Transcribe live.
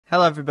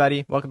Hello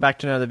everybody, welcome back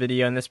to another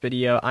video. In this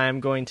video, I am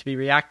going to be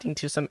reacting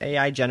to some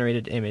AI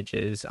generated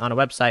images on a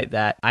website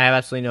that I have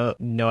absolutely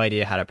no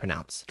idea how to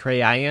pronounce.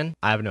 Krayan?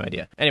 I have no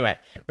idea. Anyway,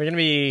 we're going to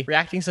be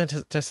reacting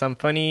to some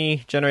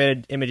funny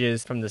generated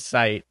images from the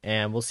site,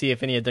 and we'll see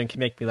if any of them can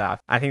make me laugh.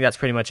 I think that's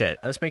pretty much it.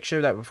 Let's make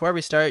sure that before we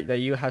start that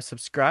you have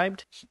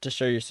subscribed to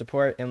show your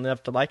support and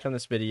left a like on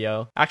this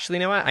video. Actually,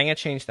 you know what? I'm going to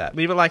change that.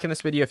 Leave a like on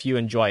this video if you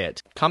enjoy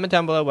it. Comment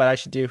down below what I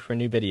should do for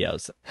new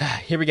videos.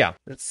 Here we go.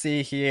 Let's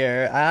see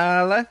here.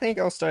 I think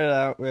I'll start it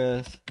out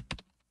with,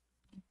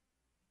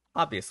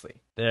 obviously.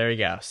 There we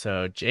go.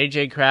 So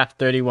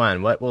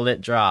JJCraft31. What will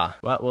it draw?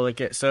 What will it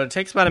get? So it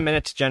takes about a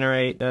minute to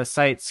generate. The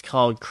site's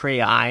called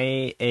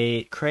Krayan,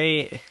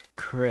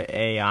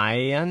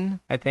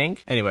 I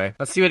think. Anyway,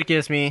 let's see what it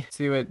gives me.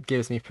 See what it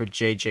gives me for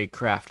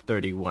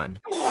JJCraft31.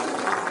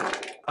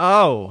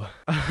 Oh.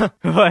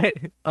 What?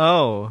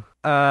 Oh.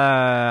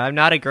 I'm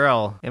not a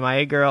girl. Am I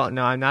a girl?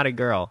 No, I'm not a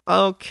girl.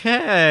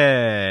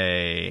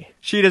 Okay.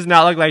 She does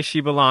not look like she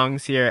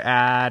belongs here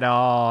at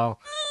all.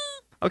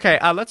 Okay,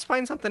 let's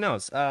find something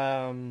else.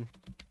 There.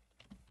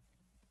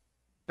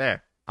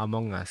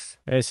 Among Us.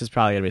 This is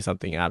probably gonna be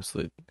something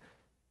absolute.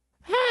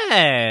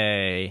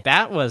 Hey,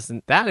 that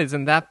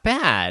isn't that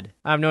bad.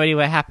 I have no idea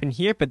what happened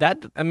here, but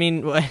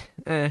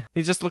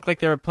these just look like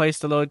they were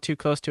placed a little too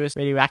close to a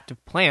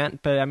radioactive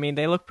plant, but I mean,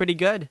 they look pretty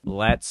good.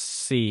 Let's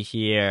see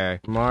here.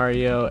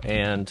 Mario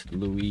and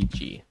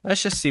Luigi.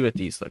 Let's just see what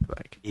these look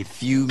like. A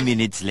few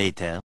minutes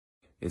later.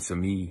 It's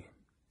me,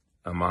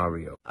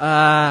 Mario.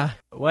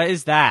 What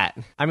is that?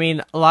 I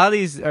mean, a lot of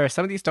these, or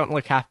some of these don't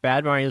look half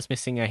bad. Mario's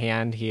missing a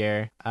hand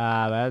here.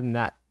 Other than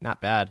that, not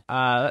bad.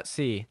 Let's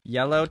see.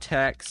 Yellow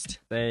text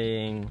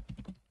saying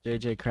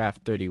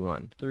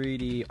JJCraft31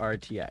 3D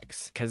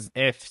RTX. Because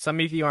if some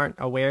of you aren't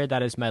aware,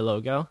 that is my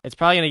logo. It's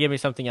probably going to give me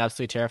something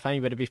absolutely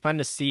terrifying, but it'd be fun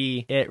to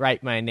see it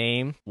write my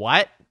name.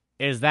 What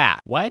is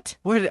that? What?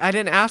 I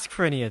didn't ask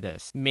for any of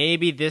this.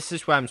 Maybe this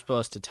is what I'm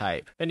supposed to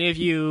type. If any of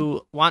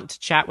you want to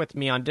chat with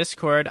me on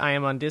Discord, I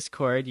am on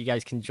Discord. You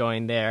guys can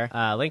join there.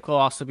 Link will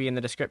also be in the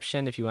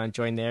description. If you want to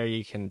join there,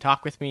 you can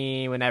talk with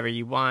me whenever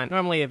you want.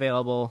 Normally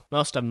available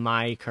most of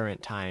my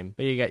current time.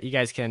 But you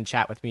guys can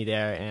chat with me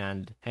there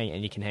and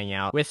you can hang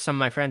out with some of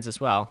my friends as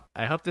well.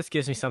 I hope this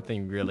gives me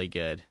something really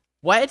good.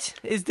 What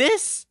is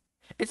this?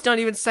 It's not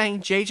even saying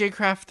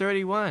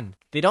JJCraft31.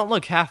 They don't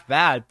look half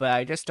bad, but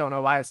I just don't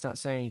know why it's not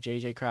saying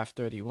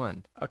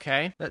JJCraft31.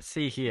 Okay, let's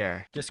see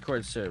here.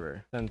 Discord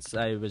server, since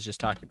I was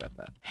just talking about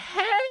that.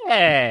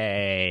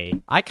 Hey!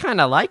 I kind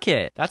of like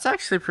it. That's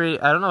actually pretty,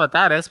 I don't know what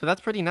that is, but that's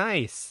pretty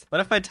nice.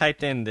 What if I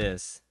typed in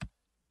this?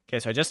 Okay,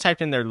 so I just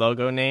typed in their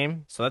logo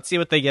name. So let's see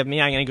what they give me.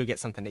 I'm gonna go get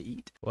something to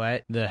eat.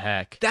 What the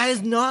heck? That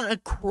is not a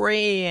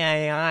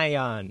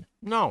crayon.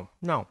 No.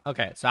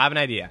 Okay, so I have an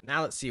idea.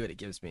 Now let's see what it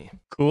gives me.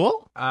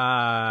 Cool?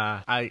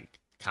 I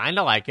kind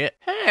of like it.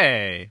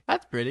 Hey,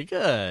 that's pretty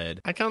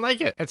good. I kind of like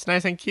it. It's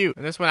nice and cute.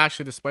 And this one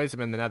actually displays them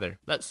in the nether.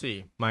 Let's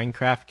see.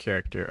 Minecraft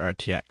character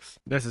RTX.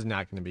 This is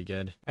not going to be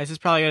good. This is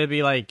probably going to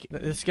be like,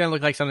 this is going to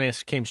look like something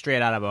that came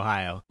straight out of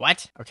Ohio.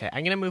 What? Okay,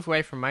 I'm going to move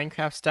away from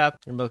Minecraft stuff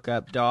and look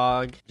up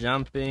dog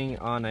jumping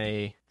on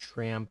a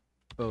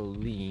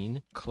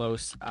trampoline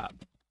close up.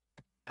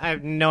 I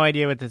have no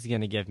idea what this is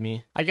going to give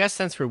me. I guess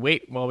since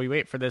while we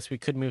wait for this, we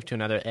could move to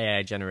another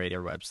AI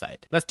generator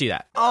website. Let's do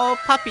that. Oh,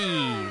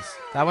 puppies!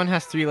 That one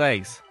has 3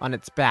 legs on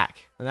its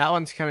back. And that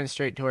one's coming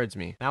straight towards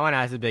me. That one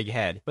has a big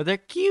head. But they're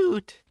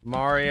cute!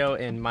 Mario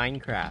in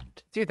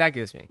Minecraft. See what that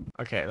gives me.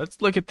 Okay,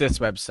 let's look at this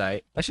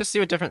website. Let's just see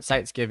what different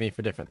sites give me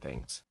for different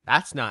things.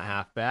 That's not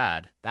half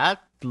bad.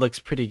 That looks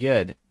pretty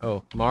good.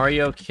 Oh,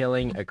 Mario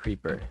killing a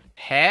creeper.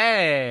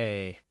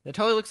 Hey! It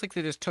totally looks like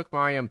they just took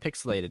Mario and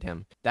pixelated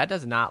him. That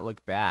does not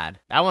look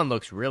bad. That one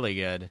looks really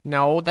good.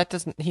 No, that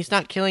doesn't. He's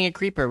not killing a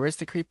creeper. Where's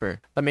the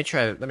creeper? Let me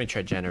try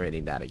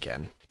generating that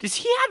again. Does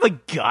he have a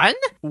gun?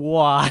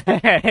 What?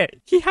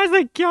 He has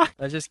a gun.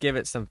 Let's just give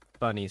it some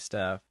funny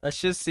stuff. Let's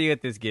just see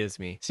what this gives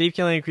me. Steve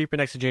killing a creeper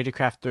next to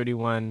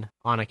JJCraft31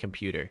 on a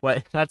computer.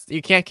 What?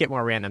 You can't get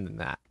more random than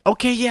that.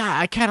 Okay, yeah,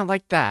 I kind of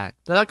like that.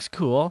 That looks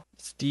cool.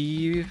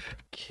 Steve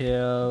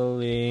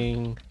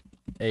killing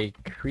a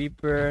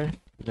creeper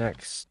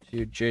next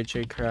to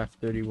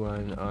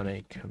JJCraft31 on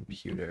a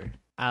computer.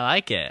 I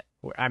like it.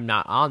 I'm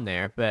not on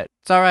there, but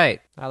it's all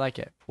right. I like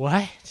it.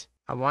 What?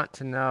 I want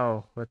to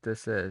know what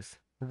this is.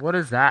 What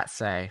does that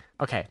say?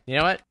 Okay, you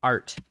know what?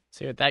 Art.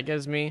 See what that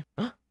gives me?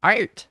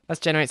 Art!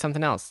 Let's generate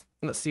something else.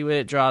 Let's see what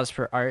it draws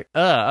for art.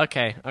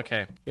 Okay.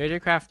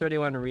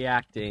 JJCraft31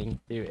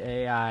 reacting to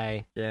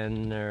AI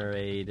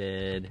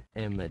generated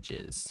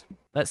images.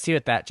 Let's see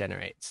what that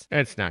generates.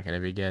 It's not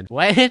gonna be good.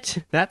 What?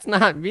 That's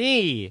not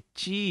me!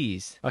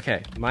 Jeez.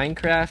 Okay,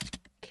 Minecraft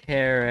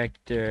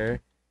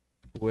character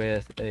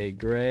with a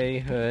gray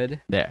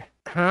hood. There.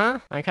 Huh?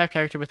 Minecraft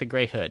character with a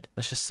gray hood.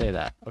 Let's just say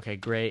that. Okay,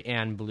 gray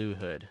and blue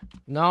hood.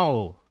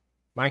 No.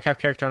 Minecraft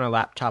character on a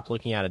laptop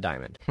looking at a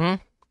diamond.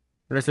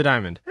 Where's the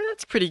diamond?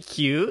 That's pretty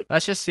cute.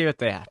 Let's just see what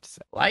they have to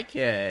say. Like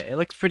it. It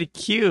looks pretty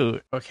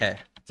cute. Okay.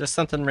 Just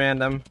something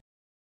random.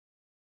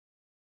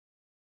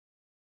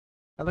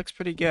 That looks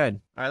pretty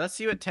good. All right, let's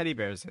see what teddy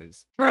bears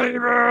is. Teddy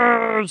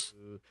bears!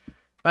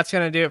 That's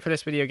gonna do it for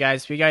this video,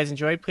 guys. If you guys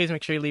enjoyed, please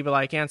make sure you leave a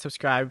like and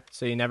subscribe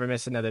so you never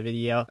miss another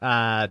video.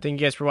 Thank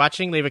you guys for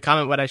watching. Leave a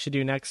comment what I should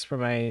do next for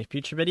my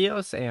future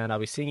videos, and I'll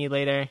be seeing you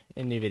later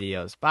in new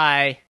videos.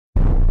 Bye!